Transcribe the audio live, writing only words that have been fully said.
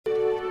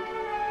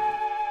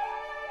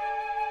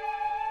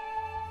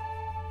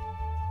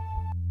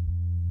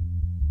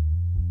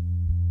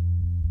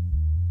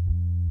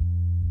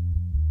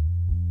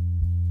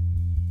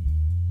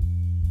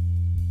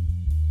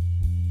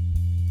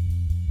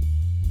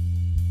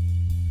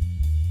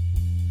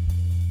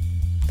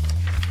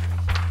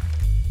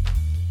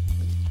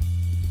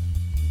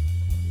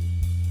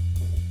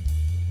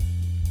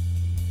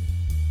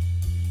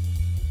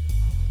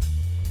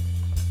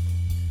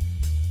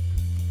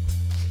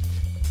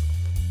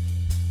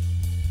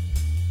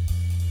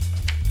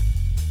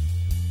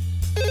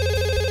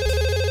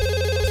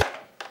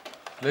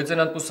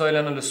Լեյտենանտ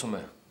Մուսայելյանը լսում է։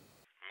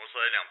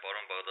 Մուսայելյան,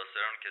 պարոն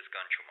Բաղդասարյան քեզ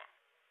կանչում է։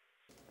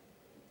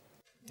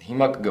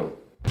 Հիմա կգամ։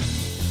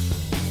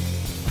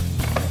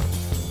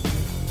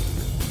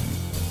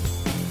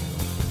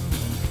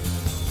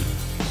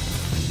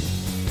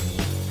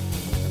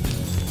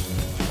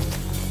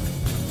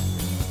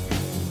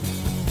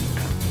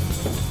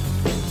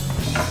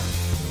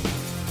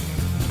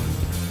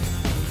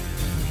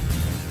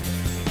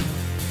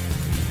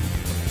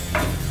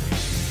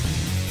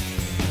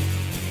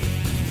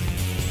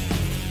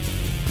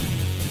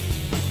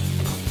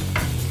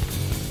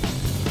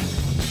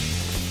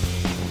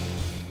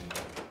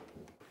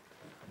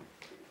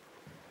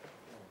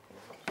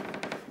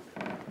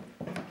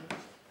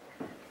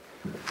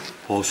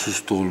 Ասուս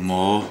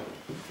տոլմա,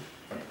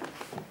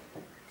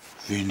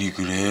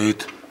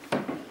 վինիգրետ,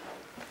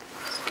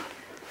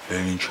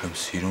 են ինչ եմ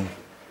սիրում,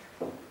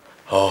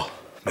 հա,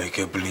 մեկ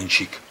է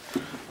բլինչիկ,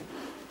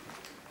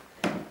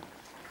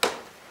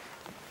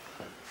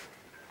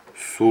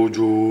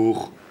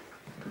 սոջող,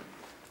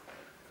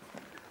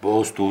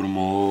 բաս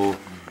տոլմա,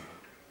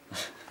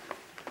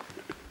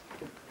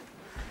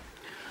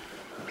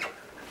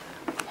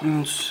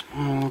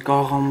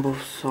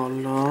 կաղամբով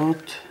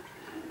սալատ,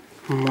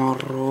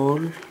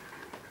 Մարոլ,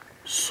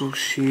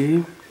 սուշի,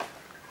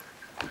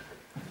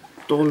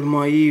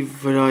 տոլմայի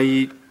վրայի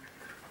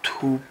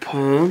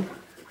թուփը,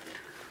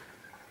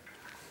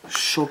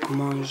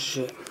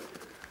 շոկմանժե։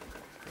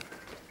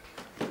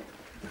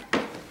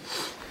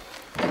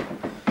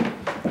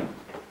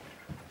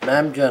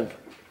 Մամ ջան,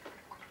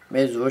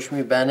 մեզ ոչ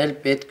մի բան էլ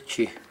պետք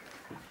չի։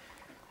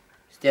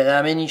 Ստեղ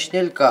ամեն ինչն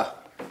էլ կա։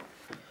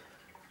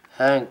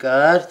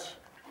 Հանկարծ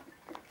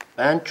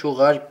բան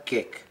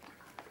չուղարկեք։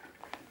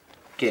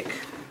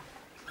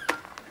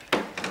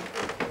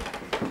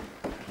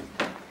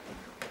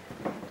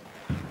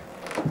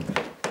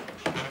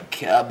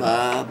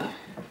 Kebab.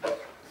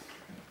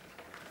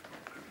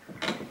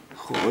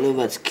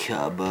 Xolovac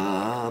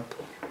kebab.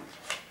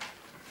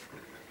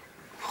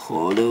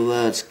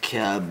 Xolovac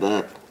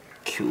kebab.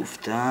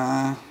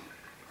 Kufta.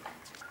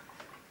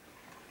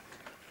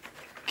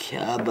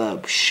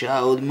 Kebab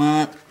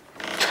shawarma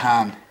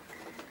tan.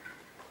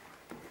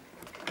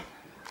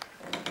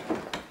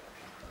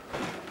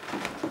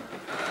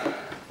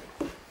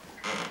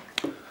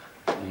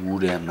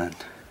 Ուրեմն,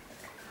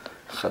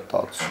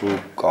 խտացու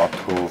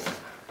կաթով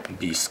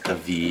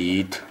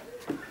բիսկվիտ,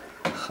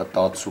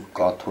 խտացու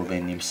կաթով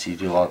են իմ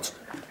սիրված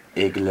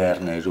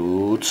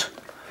էգլերներուց,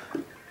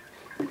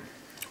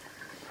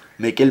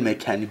 մեկ էլ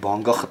մեքանի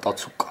բանգա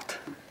խտացու կաթ։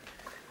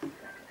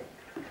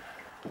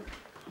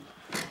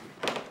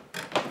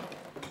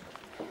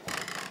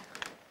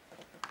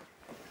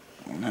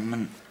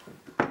 Ուրեմն,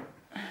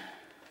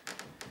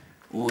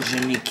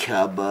 ուժնի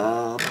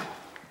քեբաբ,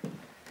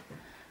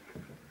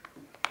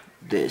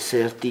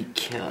 Deserti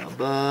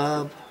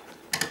kebab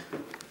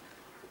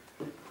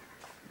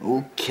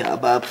ou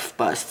kebab в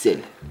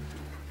постель.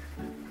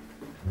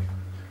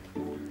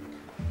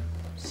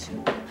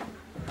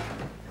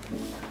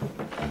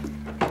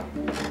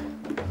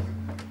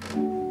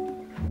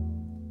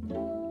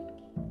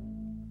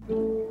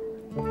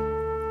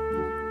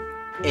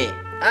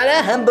 Ara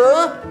hambo,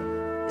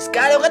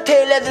 скоро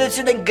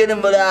телевизионный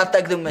гном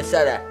вратагдым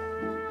mesela.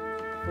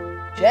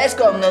 Сейчас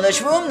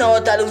комнатушвум, но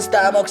талун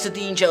стамок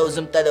сутинча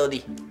узум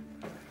талоди.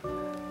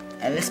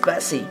 Али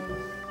спаси.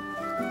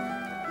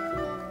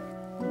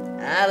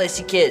 Али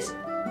сикез.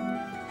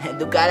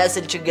 Дукара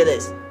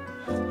сылчыгырыз.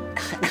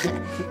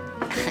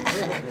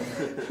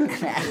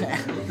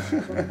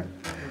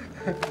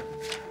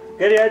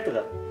 Geri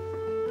aytıra.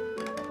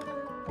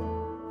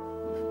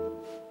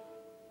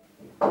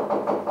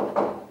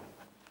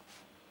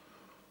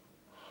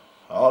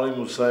 Ali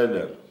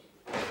Musayelyan.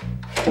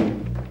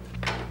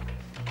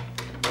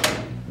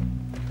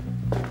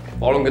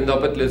 Պարոն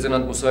գնդապետ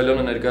լեյտենանտ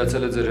Մուսայելյանը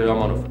ներկայացել է ձեր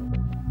հրամանով։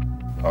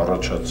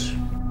 Առաջաց։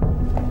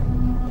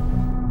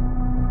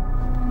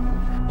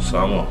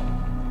 Սամո,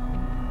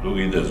 դու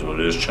գիտես,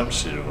 որ ես չեմ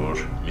սիրում,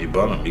 որ մի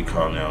բանը մի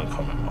քանի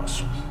անգամ եմ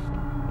ասում։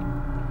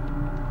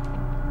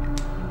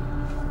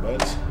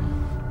 Բայց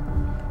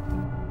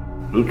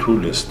դու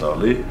թույլ ես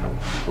տալի,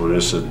 որ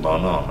ես այդ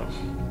բանը անեմ։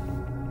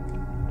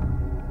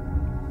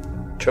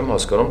 Չեմ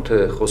հասկանում, թե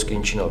խոսքը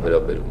ինչին է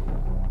վերաբերում։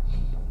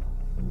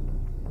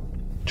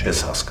 Չես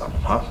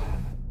հասկանում, հա։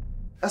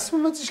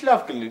 Ասում եմ, ինչ լավ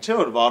կլինի, չէ՞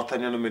 որ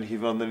Վարդանյանը մեր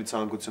հիվանդների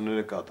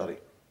ցանկությունները կատարի։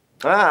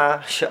 Հա,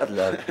 շատ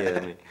լավ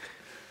կերնի։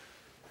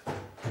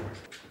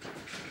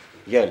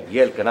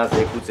 Ել գնաց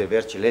եկուց է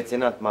վերջը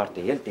լեյտենանտ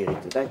Մարտի, ել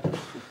տեղից է, դայ։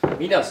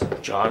 Մինաս,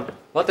 Ջան,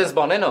 հա տես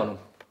բան են անում։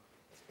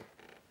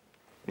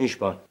 ինչ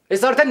բան։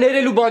 Ես արդեն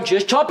ներելու բան չի,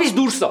 ես չափից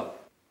դուրս է։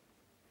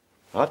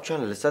 Հապ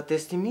ջան, լսա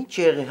տեսնի ինչ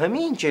եղի,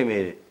 հմի ինչ է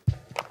մեր։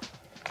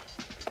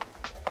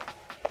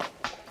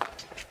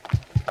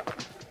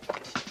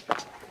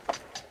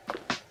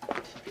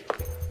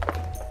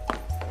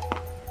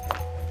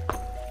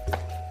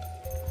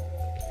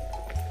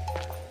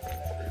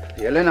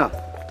 Ելենա,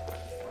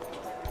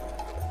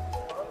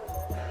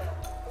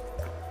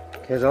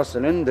 քեզ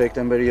ասել են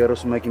դեկտեմբերի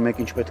 31-ի մեկ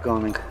ինչ պետք է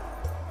անենք։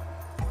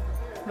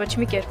 Ոչ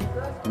մի կերպ։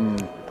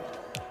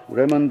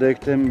 Ուրեմն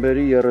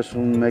դեկտեմբերի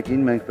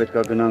 31-ին մենք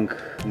պետքա գնանք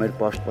մեր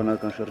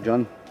պաշտպանական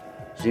շրջան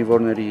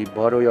զինվորների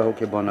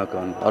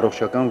բարոյահոգեբանական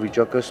առողջական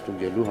վիճակը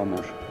ստուգելու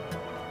համար։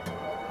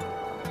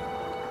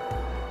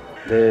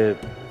 Դե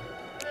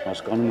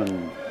հասկանում եմ,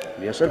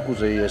 ես էլ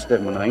կուզեի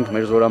այստեղ մնայինք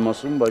մեր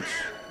զորամասում, բայց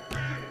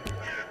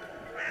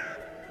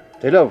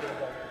դե լավ։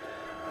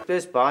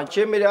 Տես բան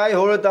չէ, մեր այ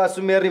հորդ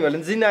ասում երի,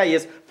 լնձին այ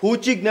ես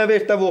փուճիկ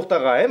նվեր տվող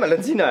տղա եմ,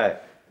 լնձին այ։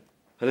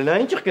 Հլնա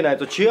ինչ կնայ,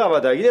 դու չի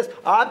ավադա, գիտես,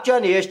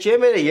 ապջան ես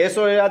չեմ երը, ես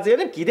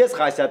օրերացել եմ, գիտես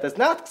խասյատես,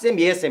 նախ կսեմ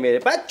ես եմ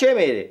երը, բայց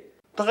չեմ երը։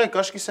 Տղայք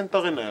աշկիս են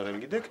տղեն ա եղել,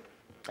 գիտեք։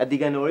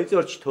 Ադիգան նորից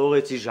որ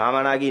չթողեցի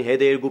ժամանակին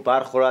հետ երկու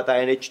բար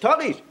խորատային հետ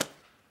չթողիր։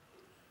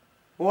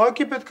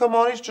 Ուղղակի պետք է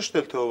մանից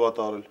ճշտել թե ով ա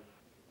տարել։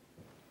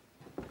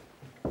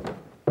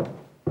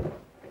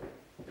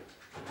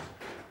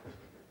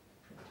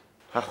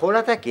 Հա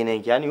խորատակ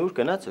ենենք, յանի ուր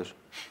գնաց որ։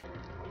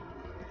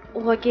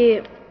 Ուղղակի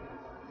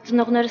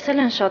ծնողներս էլ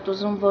են շատ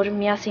ուզում, որ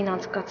միասին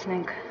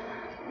անցկացնենք։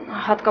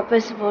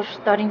 Հատկապես, որ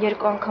տարին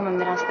 2 անգամ եմ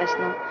նրանց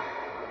տեսնում։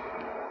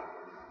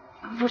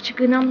 Որ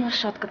չգնամ,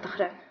 շատ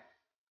կտխրեն։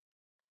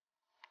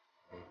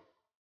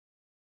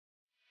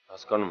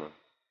 Հասկանում եմ։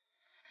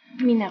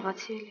 Մի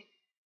նեղացի էլի։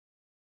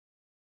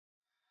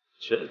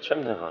 Չէ, չեմ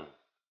նեղանում։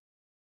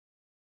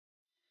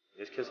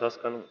 Ես քեզ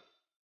հասկանում եմ։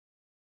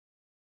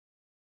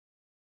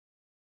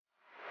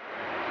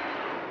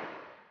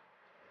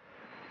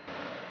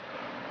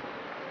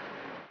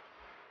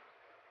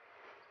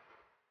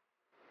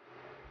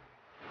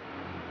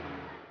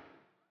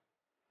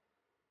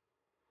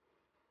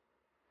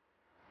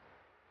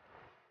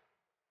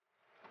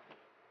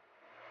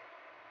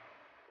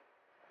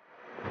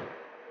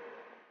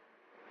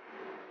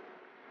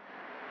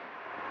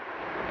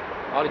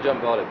 Արի ջան,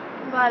 բարև։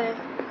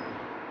 Բարև։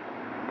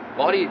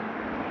 Բարի,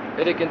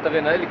 երեք են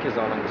տղեն այլի քեզ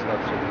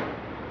անհանգստացրել։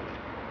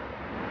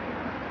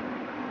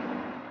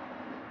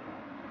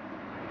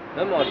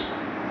 Հեմ արի։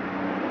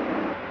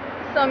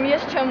 Սամ,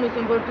 ես չեմ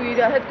ուզում, որ դու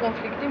իր հետ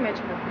կոնֆլիկտի մեջ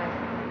մտնես։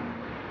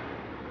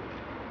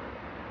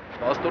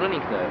 Աստորեն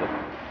ինքն է եղել։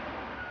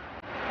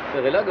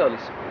 Եղել է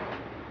գալիս։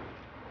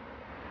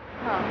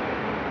 Հա։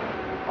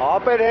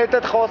 Ապեր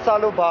հետդ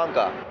խոսալու բան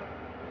կա։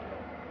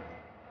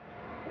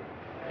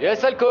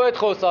 Ես էլ քո հետ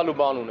խոսալու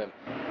բան ունեմ։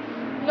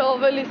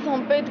 Լավ էլի,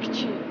 Սամ, պետք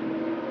չի։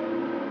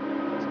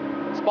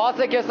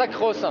 Սպասեք, հեսա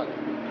կխոսանք։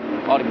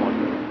 Արի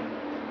մարդ։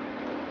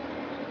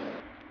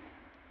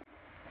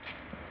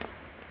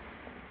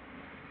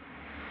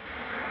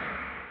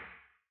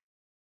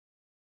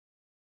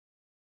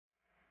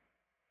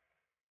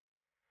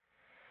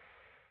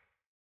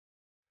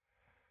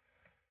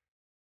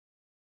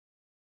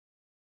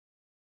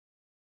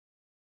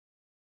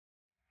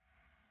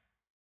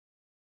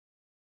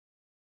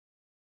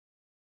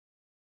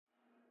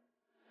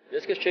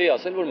 Ես քեզ չէի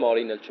ասել, որ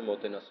Մարին էլ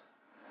չմոտենաս։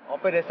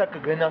 Ապեր հեսա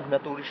կգնանք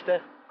նտ ուրիշ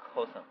տեղ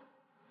խոսանք։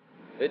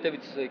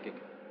 Հետևիցս եկեք։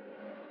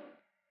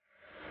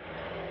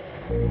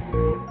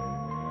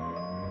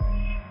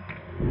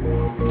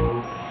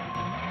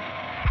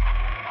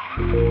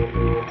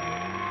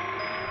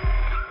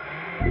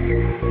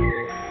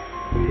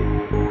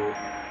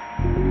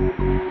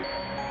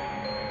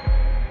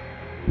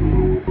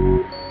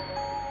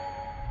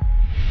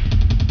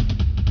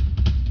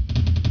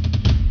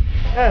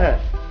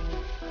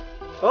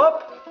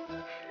 Հոպ,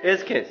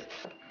 ես քեզ։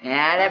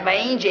 Արա բա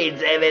ինչ է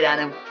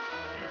ձևերանում։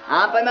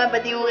 Անպայման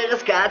պետք է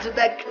ուղեղս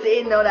կացուտակ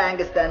գցեին նոր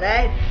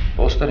հանգստանալ։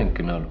 Պոստեր ենք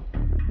գնալու։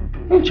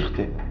 Ինչ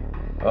խտի։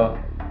 Հա։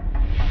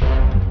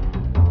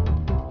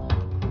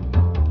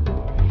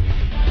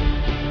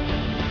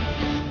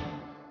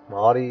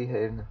 Մարի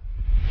հերն։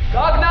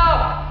 Կագնա!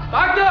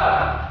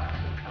 Կագնա!